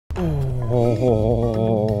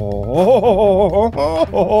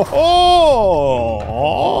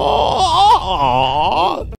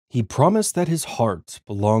He promised that his heart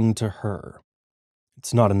belonged to her.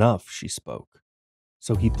 It's not enough, she spoke.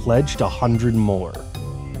 So he pledged 100 more.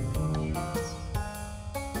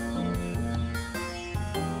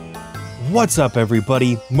 What's up,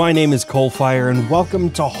 everybody? My name is CoalFire, and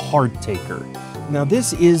welcome to Heartaker. Now,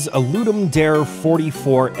 this is a Ludum Dare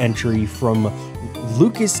 44 entry from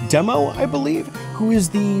Lucas Demo, I believe, who is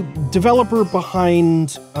the developer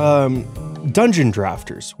behind Dungeon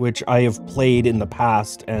Drafters, which I have played in the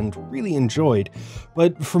past and really enjoyed.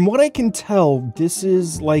 But from what I can tell, this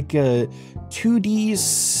is like a 2D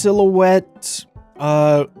silhouette,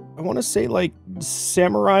 I want to say like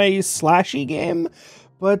samurai slashy game.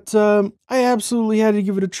 But I absolutely had to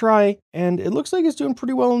give it a try, and it looks like it's doing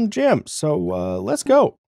pretty well in the jam, so let's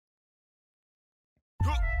go.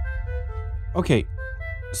 Okay,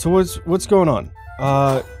 so what's going on?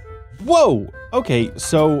 Whoa! Okay,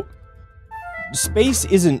 so space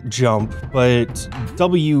isn't jump, but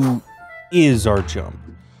W is our jump.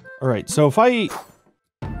 Alright, so if I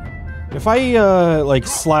like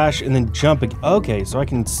slash and then jump, okay, so I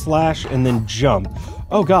can slash and then jump.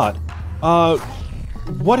 Oh god.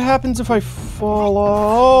 What happens if I fall?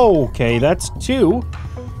 Oh, okay, that's 2.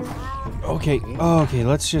 Okay,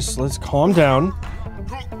 let's calm down.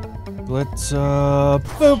 Let's,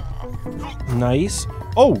 boop. Nice.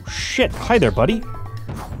 Oh, shit. Hi there, buddy.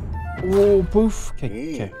 Oh, boof.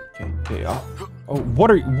 Okay. Oh,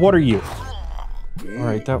 what are you?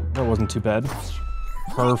 Alright, that wasn't too bad.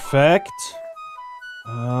 Perfect.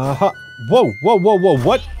 Whoa,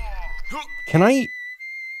 what? Can I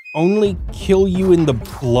only kill you in the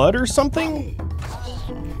blood or something?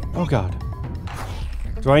 Oh god.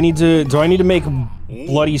 Do I need to make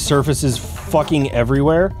bloody surfaces fucking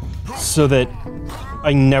everywhere so that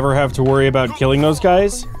I never have to worry about killing those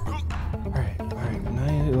guys? Alright,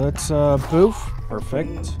 let's poof.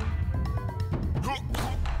 Perfect.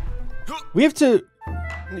 We have to,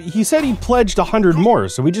 he said he pledged 100 more,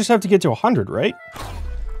 so we just have to get to 100, right?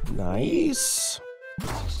 Nice.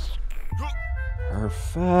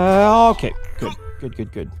 Perfect. Okay,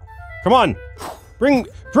 good. Come on! Bring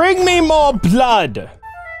me more blood!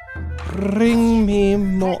 Bring me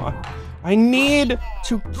more. I need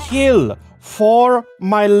to kill for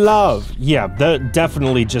my love. Yeah,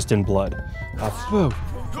 definitely just in blood. Oh,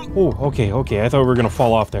 okay. I thought we were gonna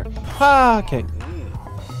fall off there. Okay.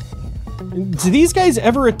 Do these guys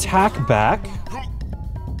ever attack back?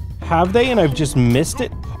 Have they, and I've just missed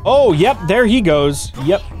it? Oh, yep, there he goes.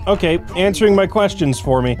 Yep, okay, answering my questions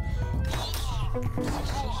for me.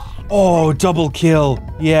 Oh, double kill.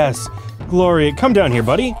 Yes. Gloria, come down here,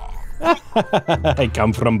 buddy. I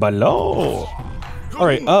come from below.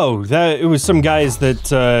 Alright, oh, it was some guys that,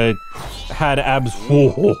 had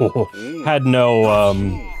had no,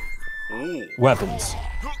 weapons.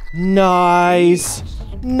 Nice.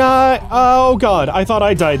 Oh god, I thought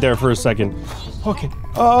I died there for a second. Okay,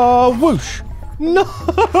 whoosh. No!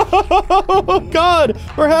 God!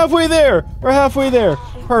 We're halfway there!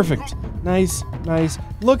 Perfect. Nice.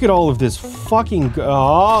 Look at all of this fucking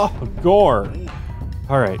gore.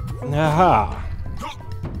 Alright. Aha.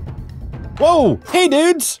 Whoa! Hey,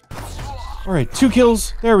 dudes! Alright, 2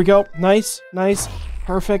 kills. There we go. Nice.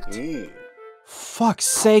 Perfect. Fuck's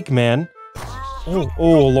sake, man.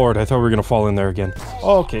 Oh lord, I thought we were gonna fall in there again.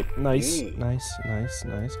 Okay, nice.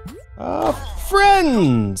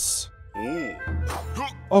 Friends!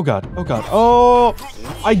 Oh god. Oh,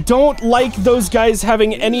 I don't like those guys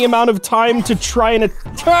having any amount of time to try and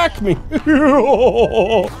attack me.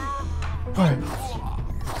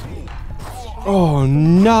 Oh,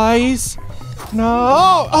 nice.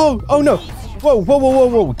 No. Oh no.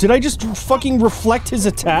 Whoa. Did I just fucking reflect his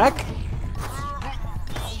attack?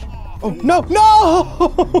 Oh, no.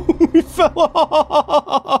 We fell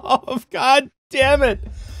off. God damn it.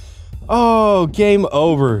 Oh, game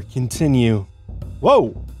over. Continue.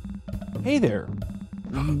 Whoa. Hey there.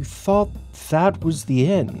 You thought that was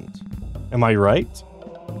the end. Am I right?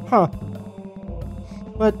 Huh.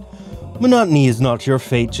 But monotony is not your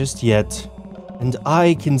fate just yet. And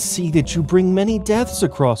I can see that you bring many deaths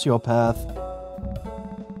across your path.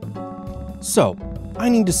 So, I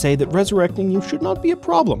need to say that resurrecting you should not be a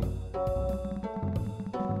problem.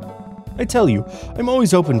 I tell you, I'm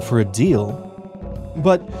always open for a deal.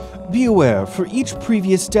 But be aware, for each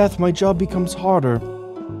previous death, my job becomes harder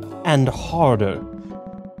and harder.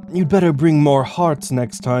 You'd better bring more hearts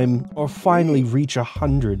next time, or finally reach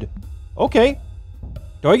 100. Okay.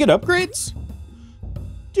 Do I get upgrades?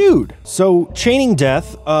 Dude. So, chaining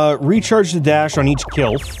death, recharge the dash on each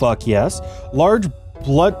kill, fuck yes. Large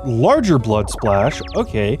larger blood splash.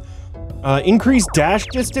 Okay. Increased dash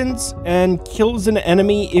distance and kills an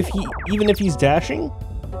enemy even if he's dashing.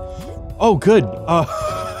 Oh, good. I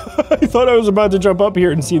thought I was about to jump up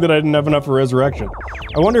here and see that I didn't have enough for resurrection.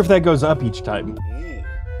 I wonder if that goes up each time.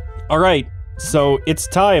 All right, so it's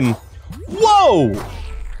time. Whoa!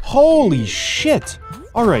 Holy shit.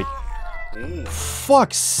 All right.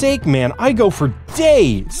 Fuck's sake, man. I go for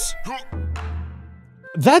days.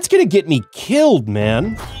 That's gonna get me killed,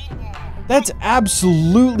 man. That's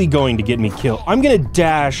absolutely going to get me killed. I'm gonna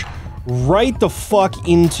dash right the fuck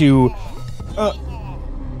into...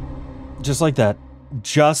 just like that.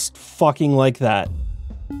 Just fucking like that.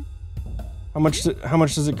 How much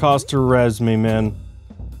does it cost to res me, man?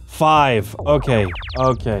 5. Okay.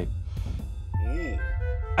 Okay.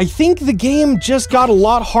 I think the game just got a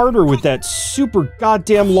lot harder with that super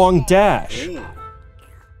goddamn long dash.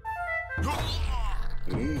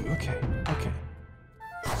 Okay. Okay.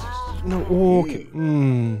 No, okay.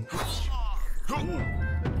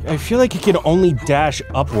 I feel like it can only dash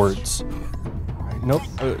upwards. Nope.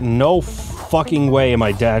 No fucking way am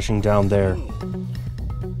I dashing down there.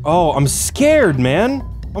 Oh, I'm scared, man.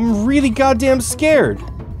 I'm really goddamn scared.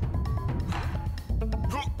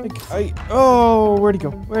 Like, oh, where'd he go?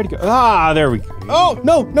 Where'd he go? Ah, there we go. Oh,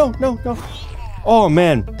 no, no, no, no. Oh,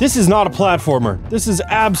 man. This is not a platformer. This is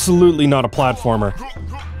absolutely not a platformer.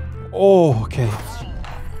 Oh, okay.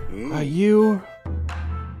 You...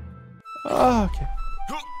 okay.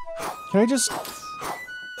 Can I just...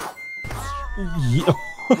 Yeah.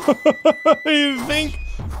 You think?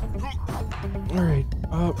 Alright,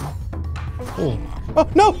 oh. Oh,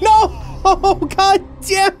 no, no! Oh, god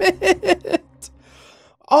damn it!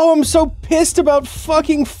 Oh, I'm so pissed about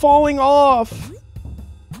fucking falling off.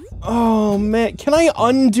 Oh, man. Can I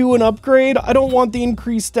undo an upgrade? I don't want the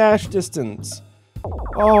increased dash distance.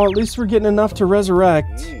 Oh, at least we're getting enough to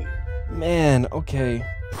resurrect. Man, okay.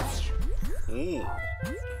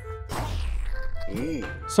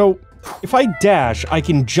 So, if I dash, I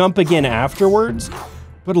can jump again afterwards,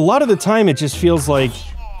 but a lot of the time it just feels like,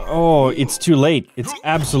 oh, it's too late. It's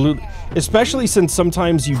absolutely... Especially since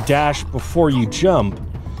sometimes you dash before you jump.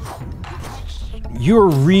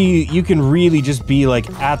 You can really just be, like,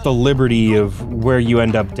 at the liberty of where you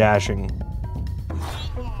end up dashing.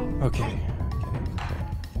 Okay.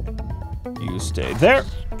 You stay there.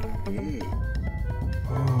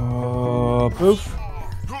 Poof.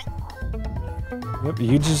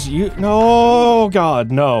 Yep, no,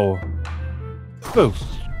 God, no. Poof.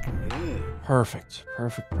 Perfect,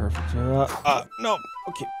 perfect, perfect. No.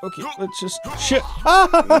 Okay, okay, let's just... Shit!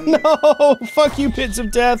 Ah, no! Fuck you, pits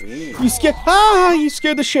of death! You scared... Ah, you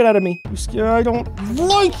scared the shit out of me. I don't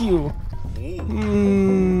like you!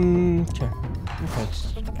 Okay. Okay.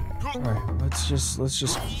 Alright, let's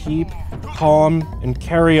just keep calm and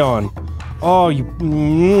carry on. Oh, you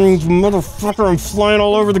motherfucker, I'm flying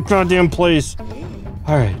all over the goddamn place.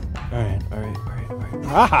 Alright, alright, alright, alright, alright.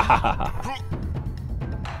 Ah, ha, ha, ha, ha.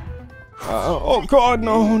 Oh god,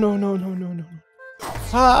 no, no, no, no, no, no.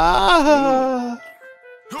 Ah!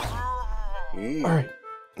 Alright,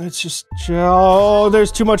 let's just... Oh,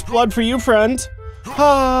 there's too much blood for you, friend.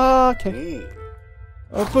 Ah, okay.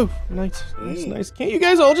 Oh, poof. Nice, nice, nice. Can't you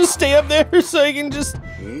guys all just stay up there so I can just...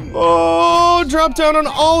 Oh, drop down on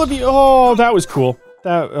all of you. Oh, that was cool.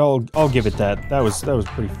 That, I'll give it that. That was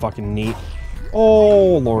pretty fucking neat.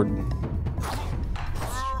 Oh, Lord.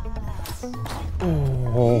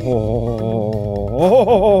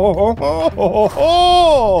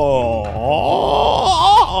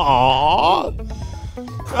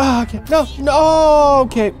 Okay, no,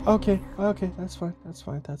 okay, that's fine, that's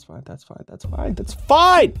fine, that's fine, that's fine, that's fine, that's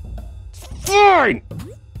fine! It's fine!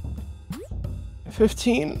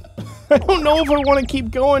 15? I don't know if I want to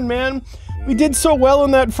keep going, man. We did so well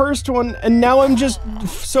in that first one, and now I'm just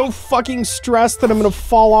so fucking stressed that I'm gonna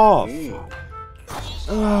fall off.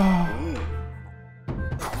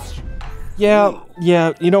 Yeah,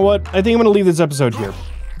 you know what? I think I'm gonna leave this episode here.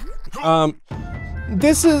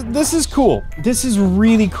 This is cool. This is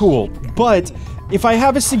really cool. But if I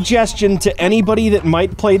have a suggestion to anybody that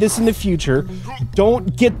might play this in the future,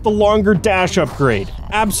 don't get the longer dash upgrade.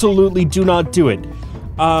 Absolutely do not do it.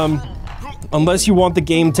 Unless you want the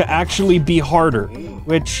game to actually be harder.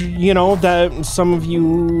 Which, you know, that some of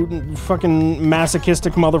you fucking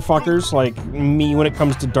masochistic motherfuckers like me when it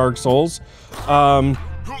comes to Dark Souls,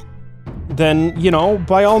 then, you know,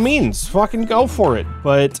 by all means, fucking go for it.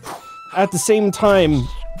 But at the same time,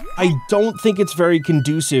 I don't think it's very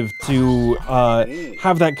conducive to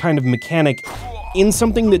have that kind of mechanic in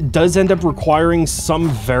something that does end up requiring some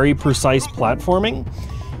very precise platforming.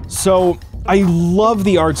 So I love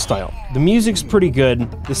the art style. The music's pretty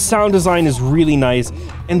good, the sound design is really nice,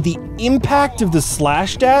 and the impact of the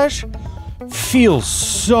slash dash feels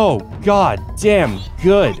so goddamn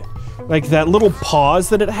good. Like that little pause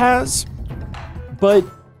that it has. But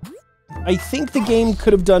I think the game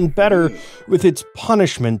could have done better with its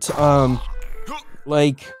punishment.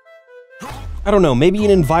 Like, I don't know, maybe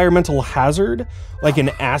an environmental hazard, like an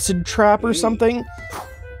acid trap or something,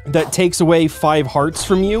 that takes away 5 hearts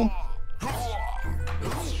from you,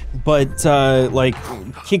 but, like,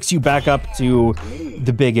 kicks you back up to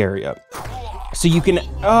the big area. So you can,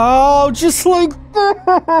 oh, just like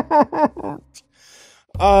that!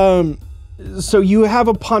 So you have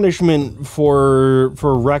a punishment for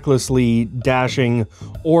recklessly dashing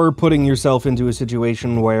or putting yourself into a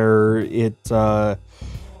situation where it's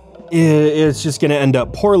just gonna end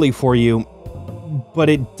up poorly for you, but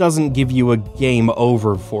it doesn't give you a game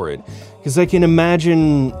over for it. Because I can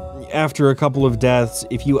imagine after a couple of deaths,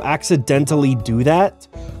 if you accidentally do that,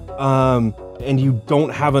 and you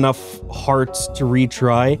don't have enough hearts to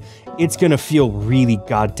retry, it's gonna feel really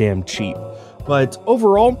goddamn cheap. But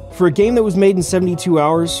overall, for a game that was made in 72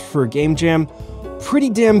 hours for a game jam,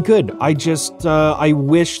 pretty damn good. I just, I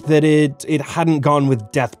wish that it hadn't gone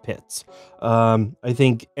with death pits. I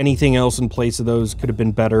think anything else in place of those could have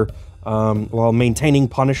been better, while maintaining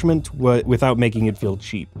punishment without making it feel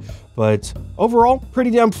cheap. But overall,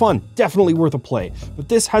 pretty damn fun. Definitely worth a play. But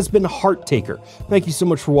this has been Heartaker. Thank you so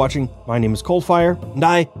much for watching. My name is CoalFire, and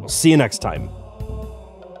I will see you next time.